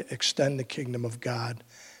try to extend the kingdom of God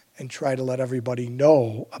and try to let everybody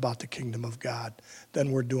know about the kingdom of God,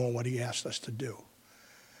 then we're doing what he asked us to do.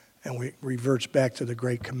 And we reverts back to the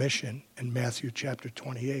Great Commission in Matthew chapter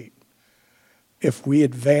 28. If we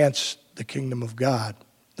advance the kingdom of God,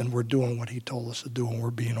 then we're doing what he told us to do and we're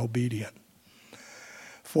being obedient.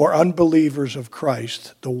 For unbelievers of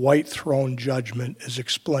Christ, the white throne judgment is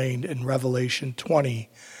explained in Revelation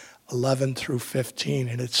 20:11 through 15,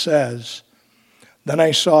 and it says, "Then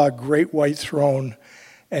I saw a great white throne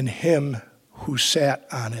and him who sat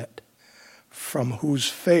on it, from whose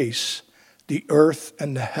face the earth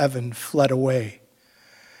and the heaven fled away,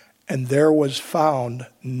 and there was found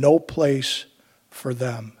no place for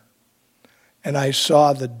them. And I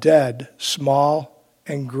saw the dead, small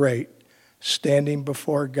and great, standing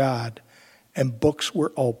before God, and books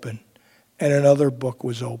were open, and another book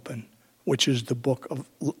was open, which is the book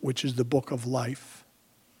of life.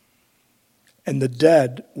 And the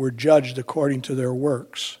dead were judged according to their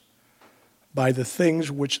works, by the things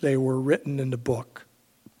which they were written in the book.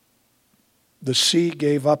 The sea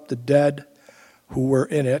gave up the dead who were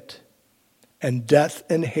in it, and death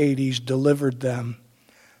and Hades delivered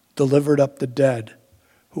up the dead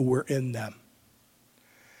who were in them.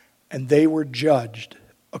 And they were judged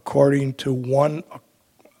according to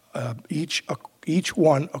each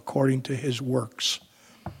one according to his works."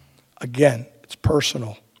 Again, it's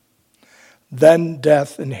personal. "Then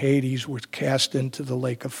death and Hades were cast into the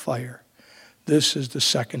lake of fire. This is the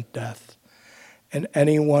second death. And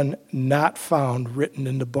anyone not found written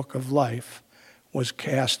in the book of life was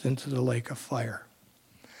cast into the lake of fire."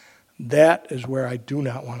 That is where I do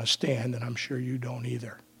not want to stand, and I'm sure you don't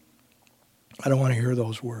either. I don't want to hear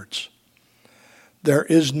those words. There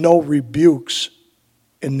is no rebukes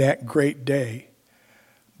in that great day,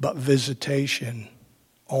 but visitation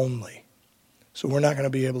only. So we're not going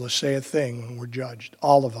to be able to say a thing when we're judged,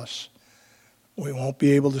 all of us. We won't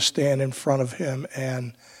be able to stand in front of him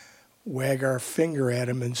and wag our finger at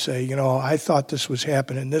him and say, I thought this was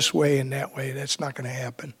happening this way and that way. That's not going to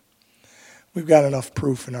happen. We've got enough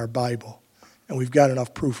proof in our Bible, and we've got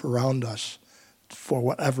enough proof around us for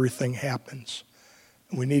what everything happens.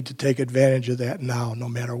 And we need to take advantage of that now, no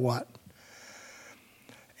matter what.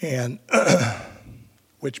 And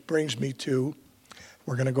which brings me to,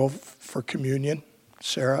 we're going to go for communion.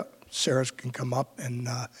 Sarah can come up, and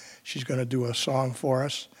she's going to do a song for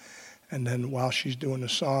us. And then while she's doing the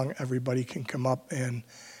song, everybody can come up and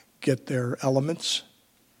get their elements.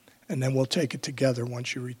 And then we'll take it together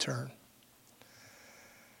once you return.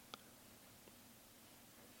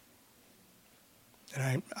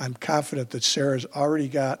 And I'm confident that Sarah's already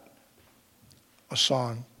got a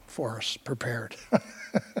song for us prepared.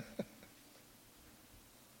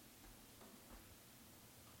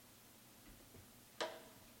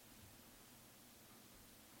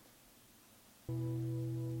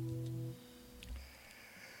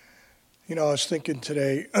 I was thinking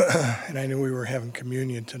today, and I knew we were having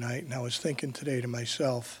communion tonight, and I was thinking today to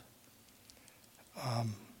myself, how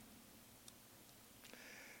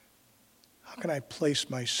can I place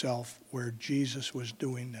myself where Jesus was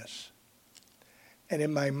doing this? And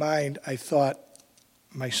in my mind, I thought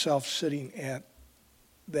myself sitting at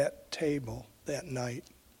that table that night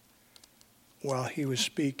while he was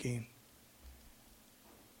speaking,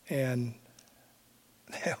 and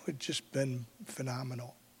that would just been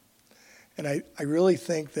phenomenal. And I really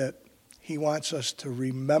think that he wants us to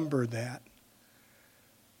remember that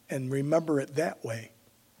and remember it that way.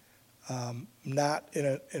 Not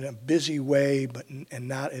in a busy way, and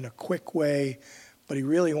not in a quick way, but he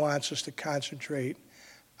really wants us to concentrate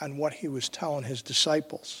on what he was telling his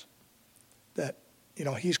disciples. That,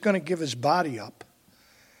 he's going to give his body up.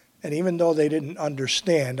 And even though they didn't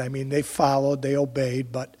understand, they followed, they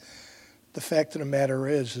obeyed, but the fact of the matter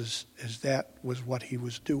is that was what he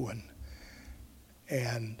was doing.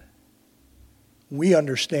 And we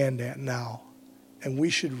understand that now. And we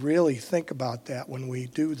should really think about that when we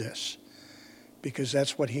do this, because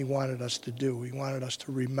that's what he wanted us to do. He wanted us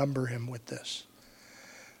to remember him with this.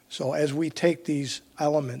 So as we take these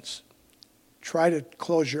elements, try to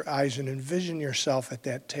close your eyes and envision yourself at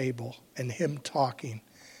that table and him talking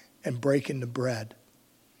and breaking the bread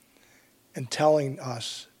and telling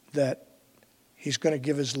us that he's going to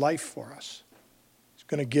give his life for us. He's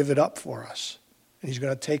going to give it up for us. And he's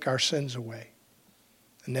going to take our sins away.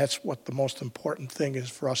 And that's what the most important thing is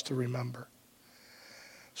for us to remember.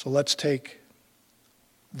 So let's take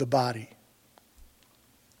the body.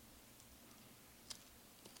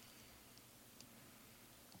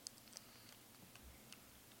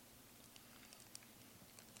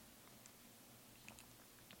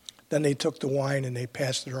 Then they took the wine and they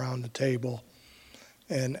passed it around the table.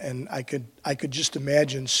 And I could just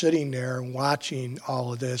imagine sitting there and watching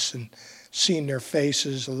all of this and seeing their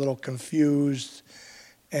faces a little confused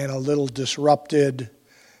and a little disrupted,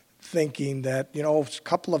 thinking that, a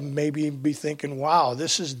couple of them maybe be thinking, wow,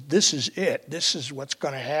 this is it. This is what's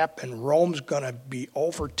going to happen. Rome's going to be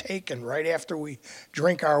overtaken right after we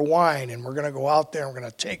drink our wine, and we're going to go out there and we're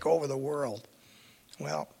going to take over the world.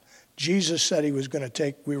 Well, Jesus said we were going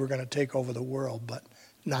to take over the world, but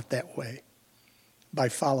not that way. By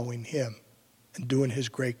following him and doing his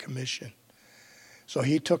great commission. So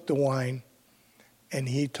he took the wine and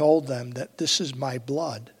he told them that this is my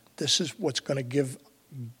blood. This is what's going to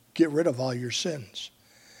get rid of all your sins.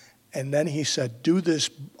 And then he said, do this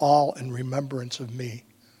all in remembrance of me,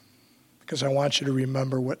 because I want you to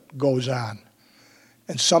remember what goes on.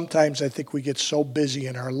 And sometimes I think we get so busy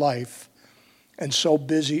in our life and so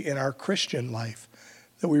busy in our Christian life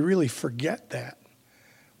that we really forget that.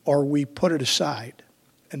 Or we put it aside.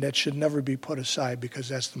 And that should never be put aside, because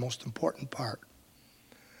that's the most important part.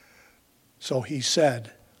 So he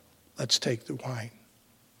said, let's take the wine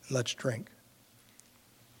and let's drink.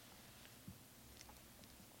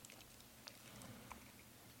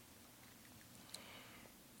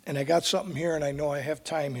 And I got something here, and I know I have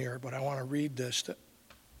time here, but I want to read this.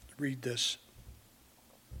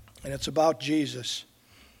 And it's about Jesus.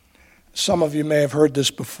 Some of you may have heard this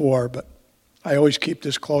before, but I always keep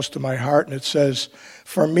this close to my heart, and it says,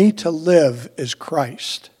 for me to live is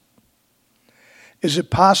Christ. Is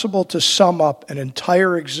it possible to sum up an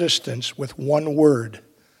entire existence with one word?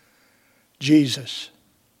 Jesus.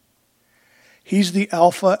 He's the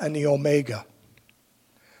Alpha and the Omega,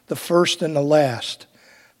 the first and the last,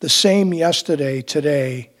 the same yesterday,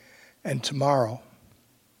 today, and tomorrow.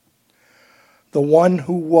 The one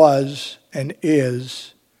who was and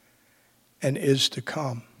is to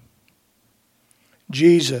come.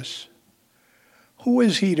 Jesus, who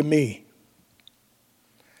is he to me?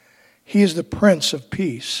 He is the Prince of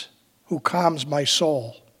Peace who calms my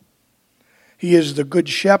soul. He is the Good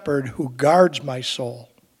Shepherd who guards my soul.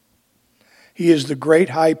 He is the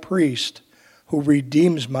great High Priest who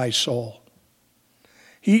redeems my soul.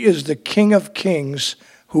 He is the King of Kings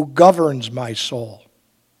who governs my soul.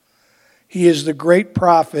 He is the great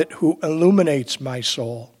prophet who illuminates my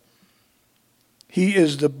soul. He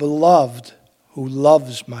is the beloved who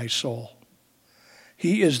loves my soul.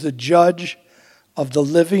 He is the judge of the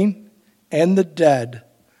living and the dead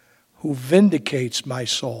who vindicates my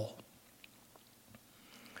soul.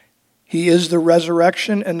 He is the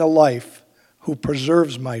resurrection and the life who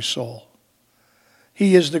preserves my soul.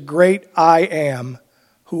 He is the great I am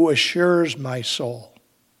who assures my soul.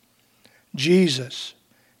 Jesus,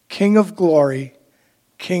 King of glory,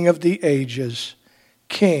 King of the ages,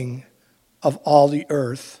 King of all the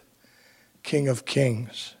earth, King of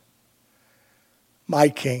kings, my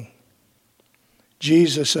King.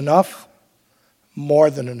 Jesus, enough, more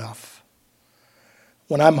than enough.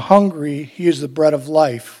 When I'm hungry, he is the bread of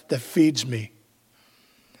life that feeds me.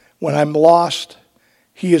 When I'm lost,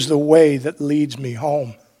 he is the way that leads me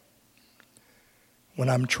home. When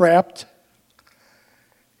I'm trapped,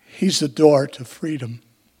 he's the door to freedom.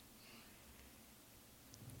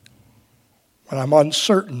 When I'm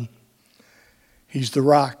uncertain, he's the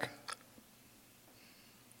rock.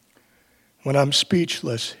 When I'm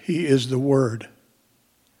speechless, he is the word.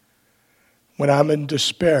 When I'm in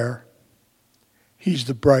despair, he's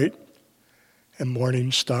the bright and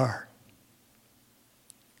morning star.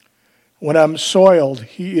 When I'm soiled,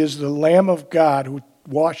 he is the Lamb of God who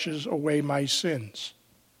washes away my sins.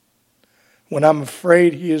 When I'm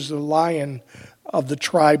afraid, he is the Lion of the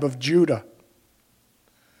tribe of Judah.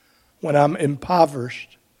 When I'm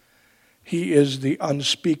impoverished, he is the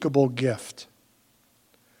unspeakable gift.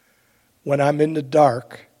 When I'm in the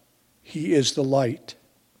dark, he is the light.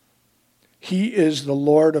 He is the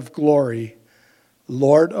Lord of glory,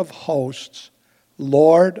 Lord of hosts,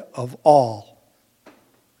 Lord of all,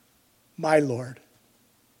 my Lord.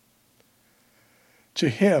 To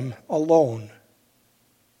him alone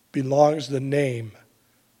belongs the name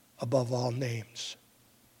above all names.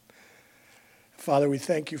 Father, we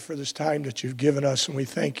thank you for this time that you've given us, and we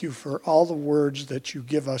thank you for all the words that you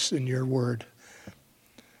give us in your word.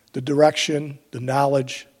 The direction, the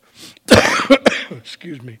knowledge,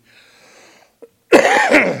 excuse me,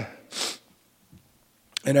 and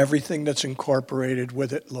everything that's incorporated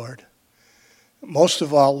with it, Lord. Most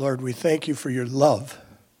of all, Lord, we thank you for your love.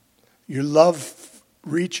 Your love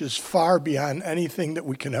reaches far beyond anything that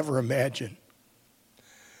we can ever imagine.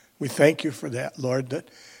 We thank you for that, Lord, that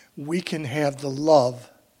we can have the love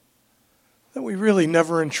that we really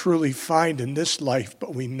never and truly find in this life,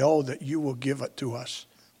 but we know that you will give it to us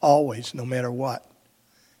always, no matter what,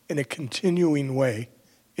 in a continuing way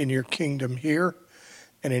in your kingdom here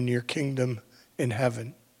and in your kingdom in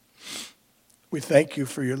heaven. We thank you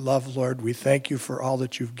for your love, Lord. We thank you for all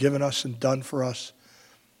that you've given us and done for us.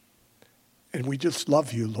 And we just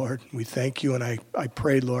love you, Lord. We thank you, and I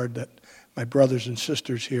pray, Lord, that my brothers and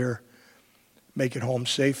sisters here make it home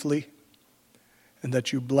safely, and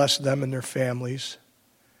that you bless them and their families,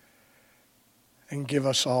 and give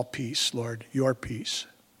us all peace, Lord, your peace.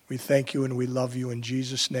 We thank you and we love you. In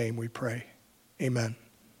Jesus' name we pray. Amen.